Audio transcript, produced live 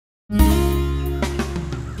Hi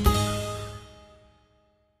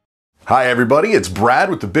everybody, it's Brad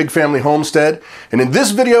with the Big Family Homestead, and in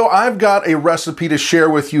this video I've got a recipe to share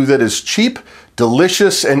with you that is cheap,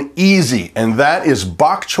 delicious, and easy, and that is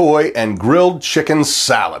bok choy and grilled chicken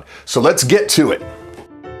salad. So let's get to it.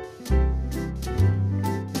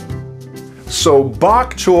 So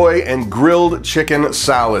bok choy and grilled chicken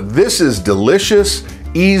salad. This is delicious,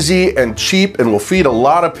 easy, and cheap, and will feed a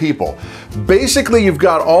lot of people. Basically, you've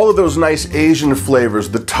got all of those nice Asian flavors,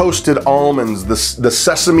 the toasted almonds, the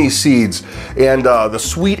sesame seeds, and the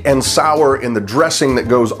sweet and sour in the dressing that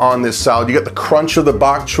goes on this salad. You got the crunch of the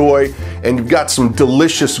bok choy, and you've got some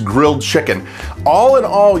delicious grilled chicken. All in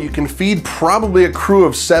all, you can feed probably a crew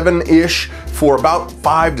of 7-ish for about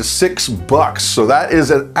 $5 to $6. So that is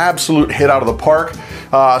an absolute hit out of the park.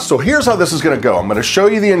 So here's how this is gonna go. I'm gonna show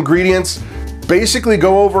you the ingredients, basically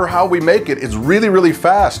go over how we make it. It's really, really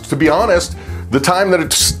fast. To be honest, the time that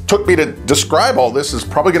it took me to describe all this is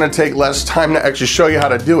probably gonna take less time to actually show you how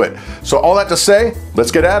to do it. So all that to say, let's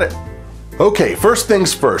get at it. Okay, first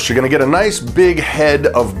things first, you're gonna get a nice big head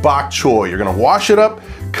of bok choy. You're gonna wash it up,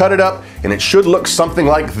 cut it up, and it should look something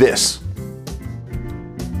like this.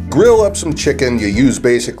 Grill up some chicken. You use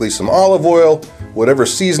basically some olive oil, whatever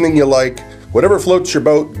seasoning you like, whatever floats your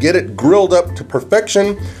boat, get it grilled up to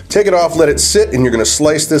perfection, take it off, let it sit, and you're gonna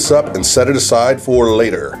slice this up and set it aside for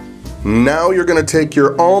later. Now you're gonna take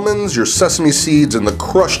your almonds, your sesame seeds, and the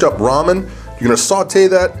crushed up ramen. You're gonna saute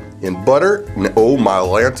that in butter. And oh my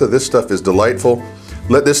Lanta, this stuff is delightful.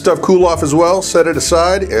 Let this stuff cool off as well, set it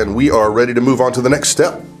aside, and we are ready to move on to the next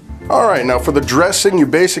step. All right, now for the dressing, you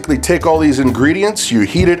basically take all these ingredients, you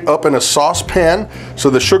heat it up in a saucepan so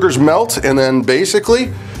the sugars melt, and then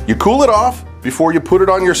basically you cool it off before you put it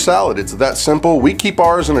on your salad. It's that simple. We keep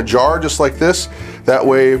ours in a jar just like this. That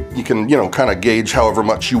way you can, kind of gauge however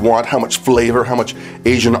much you want, how much flavor, how much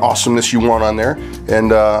Asian awesomeness you want on there.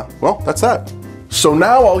 And well, that's that. So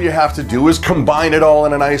now all you have to do is combine it all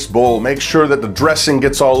in a nice bowl. Make sure that the dressing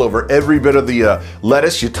gets all over every bit of the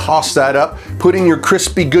lettuce. You toss that up, put in your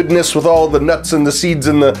crispy goodness with all the nuts and the seeds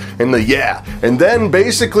and the and then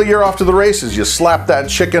basically you're off to the races. You slap that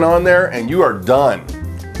chicken on there and you are done.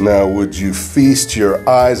 Now would you feast your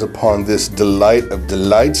eyes upon this delight of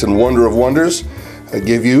delights and wonder of wonders? I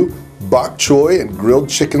give you bok choy and grilled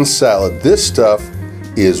chicken salad. This stuff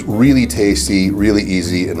is really tasty, really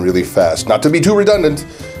easy, and really fast. Not to be too redundant,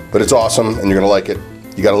 but it's awesome and you're gonna like it.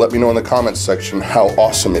 You gotta let me know in the comments section how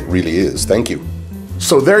awesome it really is. Thank you.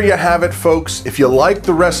 So there you have it, folks. If you like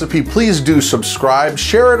the recipe, please do subscribe,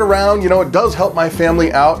 share it around. It does help my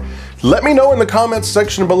family out. Let me know in the comments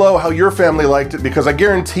section below how your family liked it, because I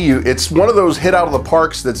guarantee you it's one of those hit out of the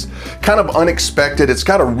parks that's kind of unexpected. It's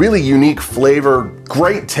got a really unique flavor,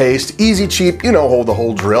 great taste, easy, cheap, hold the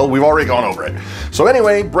whole drill. We've already gone over it. So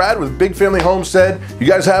anyway, Brad with Big Family Homestead, you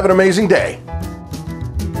guys have an amazing day.